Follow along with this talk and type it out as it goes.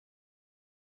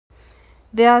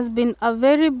There has been a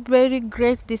very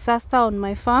great disaster on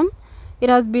my farm. It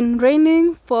has been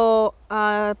raining for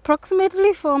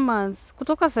approximately 4 months.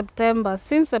 Kutoka September.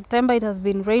 Since September it has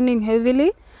been raining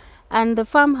heavily, and the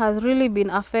farm has really been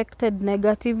affected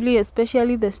negatively,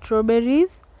 especially the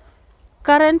strawberries.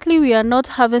 Currently we are not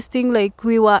harvesting like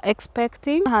we were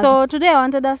expecting. So today I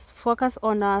wanted us to focus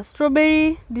on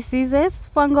strawberry diseases,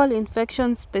 fungal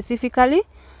infections specifically,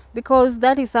 because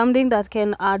that is something that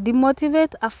can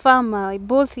demotivate a farmer,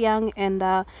 both young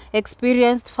and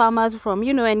experienced farmers, from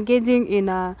engaging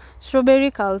in strawberry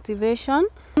cultivation.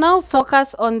 Now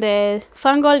focus on the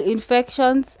fungal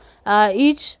infections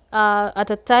each at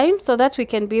a time, so that we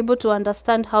can be able to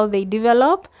understand how they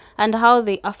develop and how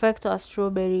they affect our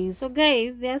strawberries. So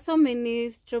guys, there are so many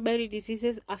strawberry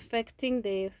diseases affecting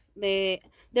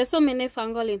there's so many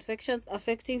fungal infections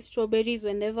affecting strawberries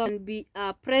whenever can be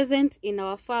present in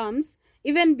our farms,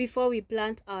 even before we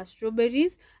plant our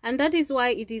strawberries. And that is why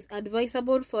it is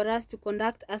advisable for us to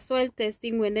conduct a soil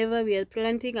testing whenever we are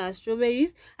planting our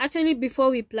strawberries, actually before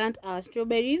we plant our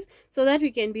strawberries, so that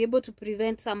we can be able to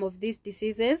prevent some of these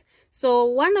diseases. So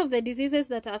one of the diseases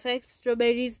that affects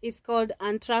strawberries is called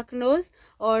anthracnose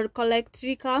or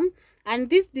collectrichum, and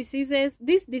this disease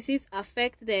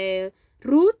affects the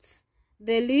roots,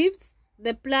 the leaves,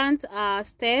 the plant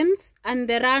stems, and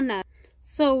the runner.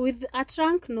 So with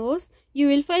anthracnose, you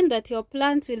will find that your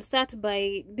plant will start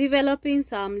by developing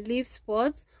some leaf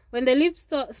spots. When the leaf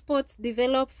spots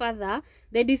develop further,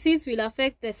 the disease will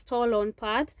affect the stolon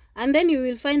part, and then you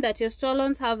will find that your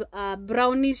stolons have a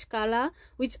brownish color,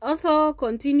 which also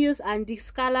continues and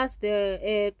discolors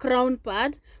the crown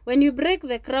part. When you break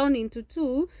the crown into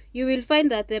two, you will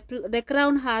find that the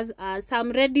crown has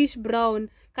some reddish brown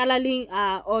coloring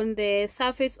on the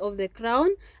surface of the crown,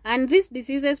 and this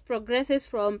diseases progresses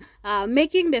from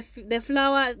making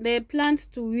the plants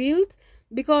to wilt,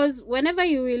 because whenever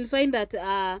you will find that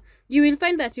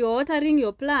you're watering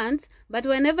your plants, but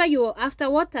whenever you're after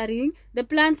watering, the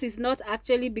plants is not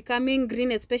actually becoming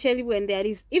green, especially when there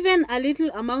is even a little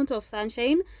amount of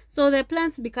sunshine. So the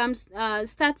plants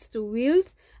starts to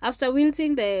wilt. After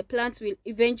wilting, the plants will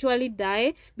eventually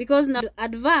die, because now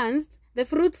advanced, the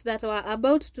fruits that are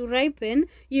about to ripen,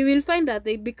 you will find that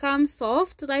they become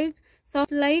soft, and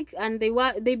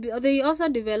they also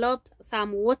developed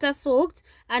some water soaked.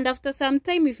 And after some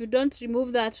time, if you don't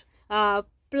remove that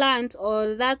plant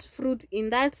or that fruit in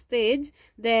that stage,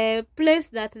 the place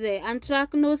that the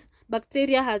anthracnose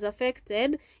bacteria has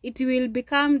affected, it will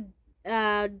become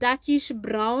darkish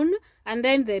brown, and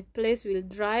then the place will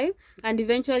dry, and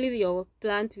eventually your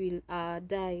plant will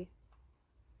die.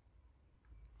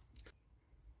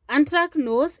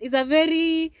 Anthracnose is a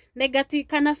very negative,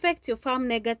 can affect your farm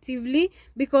negatively,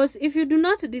 because if you do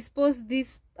not dispose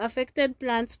these affected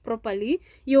plants properly,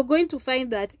 you're going to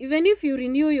find that even if you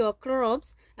renew your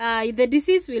crops, the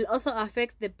disease will also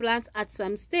affect the plants at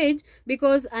some stage,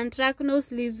 because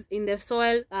anthracnose lives in the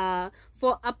soil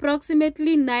for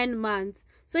approximately 9 months.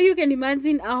 So you can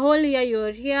imagine a whole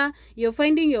year you're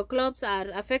finding your crops are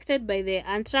affected by the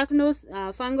anthracnose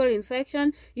fungal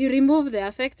infection. You remove the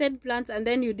affected plants and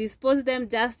then you dispose them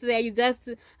just there.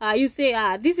 You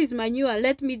say, this is manure,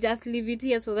 let me just leave it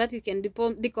here so that it can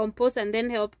decompose and then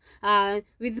help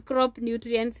with crop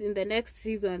nutrients in the next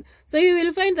season. So you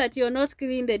will find that you're not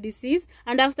killing the disease,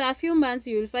 and after a few months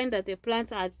you will find that the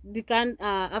plants are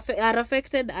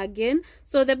affected again.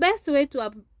 So the best way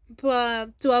to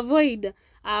avoid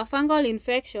fungal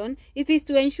infection, it is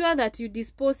to ensure that you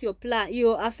dispose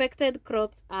your affected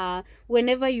crops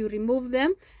whenever you remove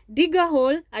them. Dig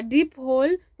a deep hole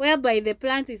whereby the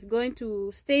plant is going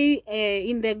to stay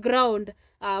in the ground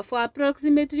for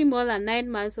approximately more than 9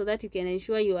 months, so that you can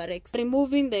ensure you are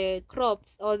removing the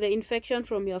crops or the infection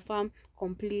from your farm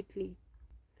completely.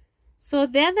 So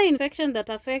the other infection that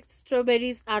affects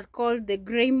strawberries are called the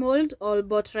gray mold or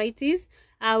botrytis.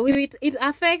 It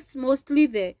affects mostly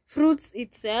the fruits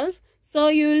itself. So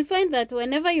you will find that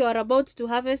whenever you are about to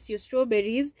harvest your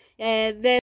strawberries,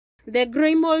 the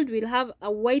gray mold will have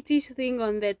a whitish thing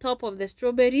on the top of the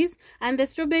strawberries, and the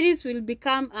strawberries will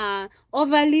become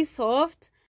overly soft,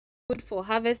 good for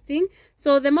harvesting.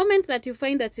 So the moment that you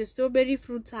find that your strawberry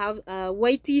fruits have a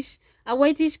whitish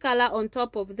color on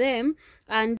top of them,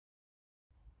 and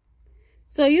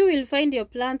so you will find your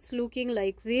plants looking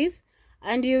like this.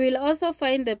 And you will also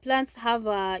find the plants have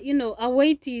a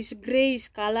whitish grayish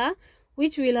color,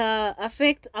 which will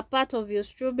affect a part of your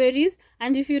strawberries.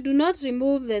 And if you do not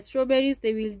remove the strawberries,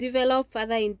 they will develop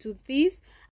further into this.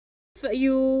 If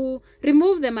you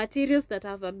remove the materials that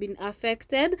have been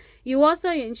affected, you also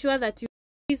ensure that your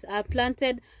trees are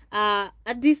planted at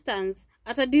a distance,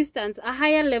 a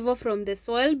higher level from the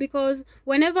soil, because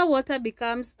whenever water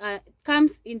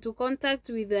comes into contact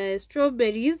with the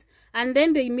strawberries and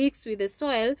then they mix with the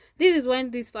soil, this is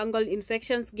when these fungal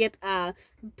infections get a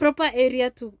proper area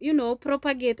to, you know,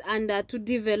 propagate and to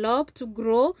develop, to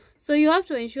grow. So you have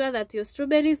to ensure that your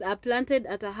strawberries are planted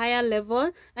at a higher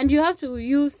level, and you have to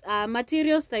use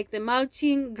materials like the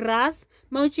mulching grass,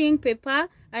 mulching paper,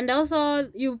 and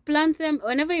also you plant them.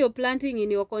 Whenever you're planting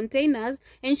in your containers,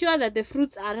 ensure that the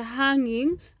fruits are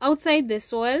hanging outside the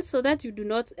soil so that you do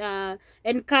not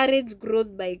encourage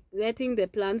growth by letting the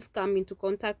plants come into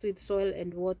contact with soil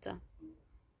and water.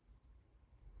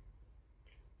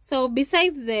 So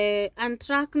besides the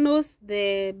anthracnose,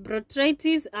 the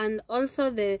botrytis, and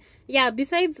also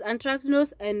besides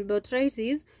anthracnose and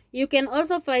botrytis, you can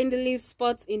also find leaf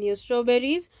spots in your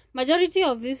strawberries. Majority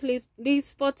of these leaf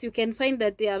spots, you can find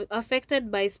that they are affected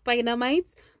by spider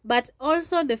mites, but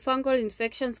also the fungal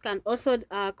infections can also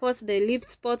cause the leaf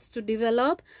spots to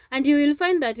develop, and you will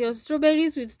find that your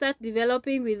strawberries will start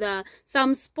developing with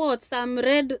some spots, some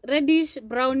reddish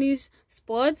brownish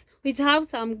spots which have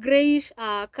some grayish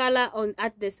color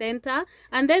at the center,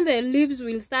 and then the leaves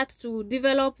will start to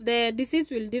develop. The disease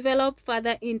will develop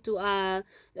further into a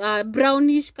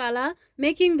brownish color,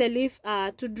 making the leaf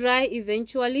to dry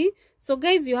eventually. So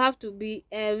guys, you have to be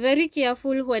very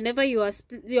careful whenever you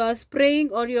are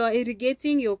spraying or you are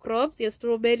irrigating your crops, your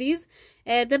strawberries.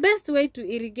 The best way to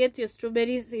irrigate your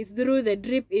strawberries is through the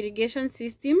drip irrigation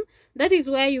system. That is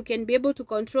where you can be able to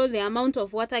control the amount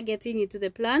of water getting into the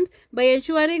plant by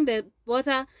ensuring the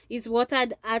water is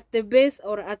watered at the base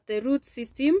or at the root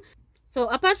system. So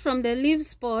apart from the leaf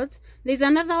spots, there's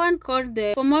another one called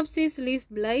the Phomopsis leaf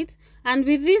blight, and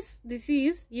with this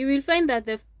disease, you will find that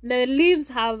the leaves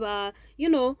have, you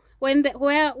know, where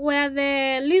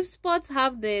the leaf spots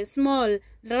have the small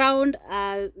round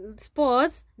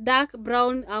spots, dark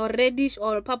brown or reddish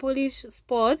or purplish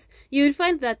spots, you will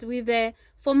find that with the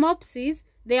Phomopsis,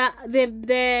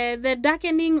 the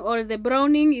darkening or the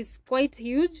browning is quite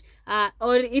huge,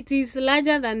 or it is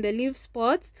larger than the leaf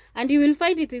spots, and you will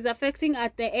find it is affecting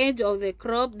at the edge of the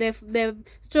crop, the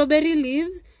strawberry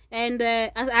leaves, and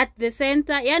at the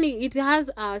center. Yani it has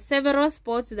several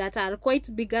spots that are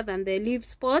quite bigger than the leaf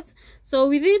spots. So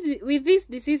with this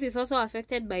disease is also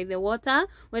affected by the water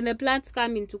when the plants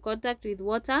come into contact with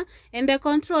water, and the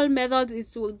control method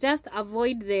is to just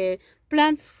avoid the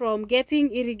plants from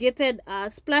getting irrigated,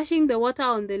 splashing the water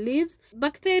on the leaves.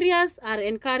 Bacteria are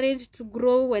encouraged to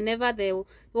grow whenever the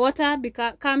water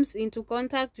comes into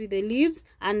contact with the leaves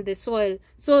and the soil.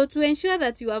 So to ensure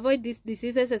that you avoid these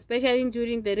diseases, especially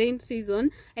during the rain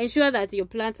season, ensure that your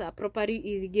plants are properly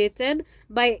irrigated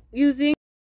by using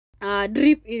a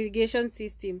drip irrigation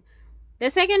system. The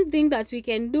second thing that we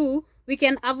can do, we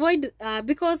can avoid,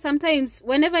 because sometimes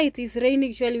whenever it is raining,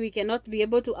 usually we cannot be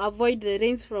able to avoid the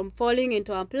rains from falling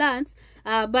into our plants,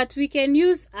 but we can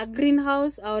use a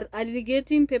greenhouse or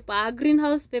irrigating paper, a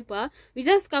greenhouse paper. We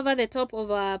just cover the top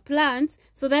of our plants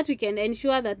so that we can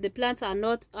ensure that the plants are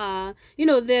not, you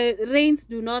know, the rains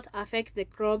do not affect the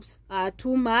crops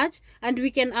too much, and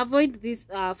we can avoid these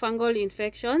fungal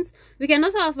infections. We can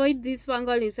also avoid these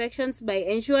fungal infections by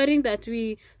ensuring that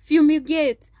we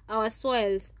fumigate our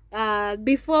soils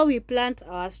before we plant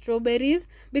our strawberries,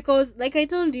 because like I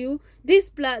told you, these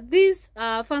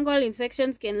fungal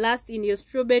infections can last in your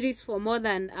strawberries for more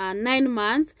than 9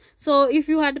 months. So if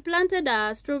you had planted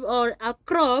a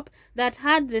crop that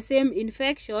had the same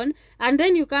infection, and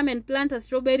then you come and plant a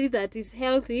strawberry that is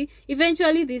healthy,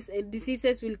 eventually these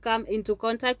diseases will come into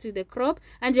contact with the crop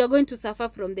and you're going to suffer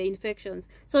from the infections.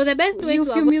 So the best way to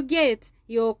fumigate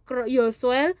your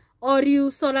soil, or you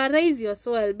solarize your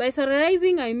soil. By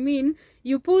solarizing, I mean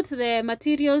you put the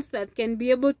materials that can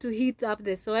be able to heat up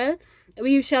the soil.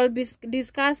 We shall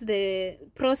discuss the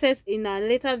process in a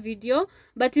later video,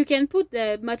 but you can put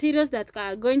the materials that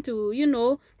are going to, you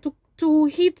know, to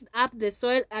heat up the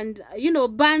soil and, you know,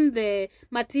 burn the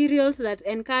materials that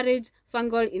encourage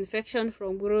fungal infection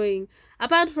from growing.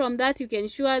 Apart from that, you can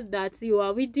ensure that you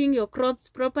are weeding your crops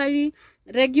properly,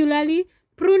 regularly,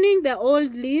 pruning the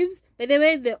old leaves. By the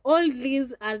way, the old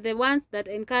leaves are the ones that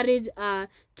encourage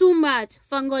too much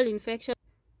fungal infection.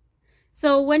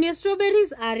 So when your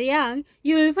strawberries are young,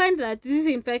 you will find that these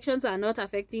infections are not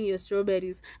affecting your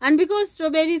strawberries. And because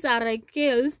strawberries are like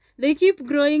kales, they keep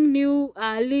growing new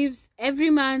leaves every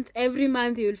month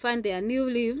you will find there are new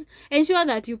leaves. Ensure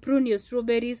that you prune your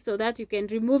strawberries so that you can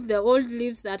remove the old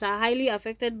leaves that are highly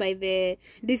affected by the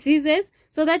diseases,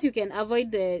 so that you can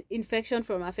avoid the infection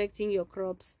from affecting your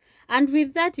crops. And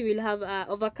with that, you will have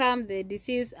overcome the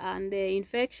disease and the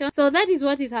infection. So that is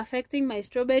what is affecting my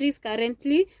strawberries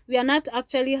currently. We are not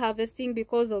actually harvesting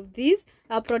because of this.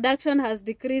 Our production has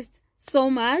decreased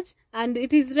so much, and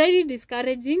it is really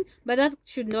discouraging, but that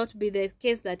should not be the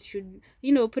case. That should,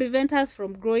 you know, prevent us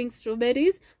from growing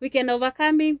strawberries. We can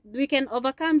overcome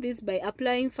this by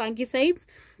applying fungicides.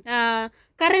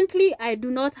 Currently I do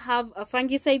not have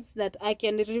fungicides that I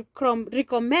can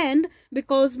recommend,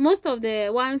 because most of the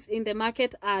ones in the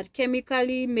market are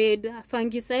chemically made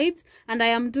fungicides, and I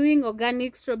am doing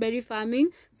organic strawberry farming,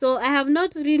 so I have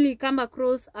not really come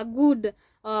across a good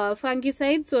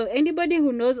fungicide. So anybody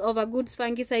who knows of a good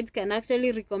fungicide can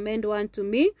actually recommend one to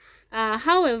me.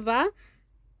 However,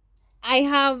 I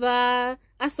have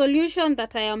a solution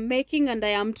that I am making and I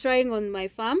am trying on my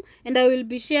farm, and I will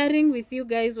be sharing with you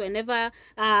guys whenever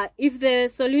if the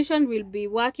solution will be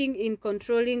working in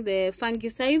controlling the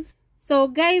fungicides. So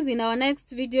guys, in our next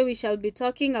video we shall be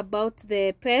talking about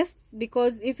the pests,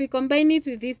 because if we combine it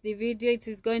with this video, it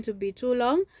is going to be too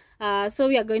long. So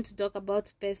we are going to talk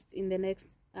about pests in the next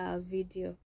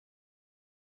video.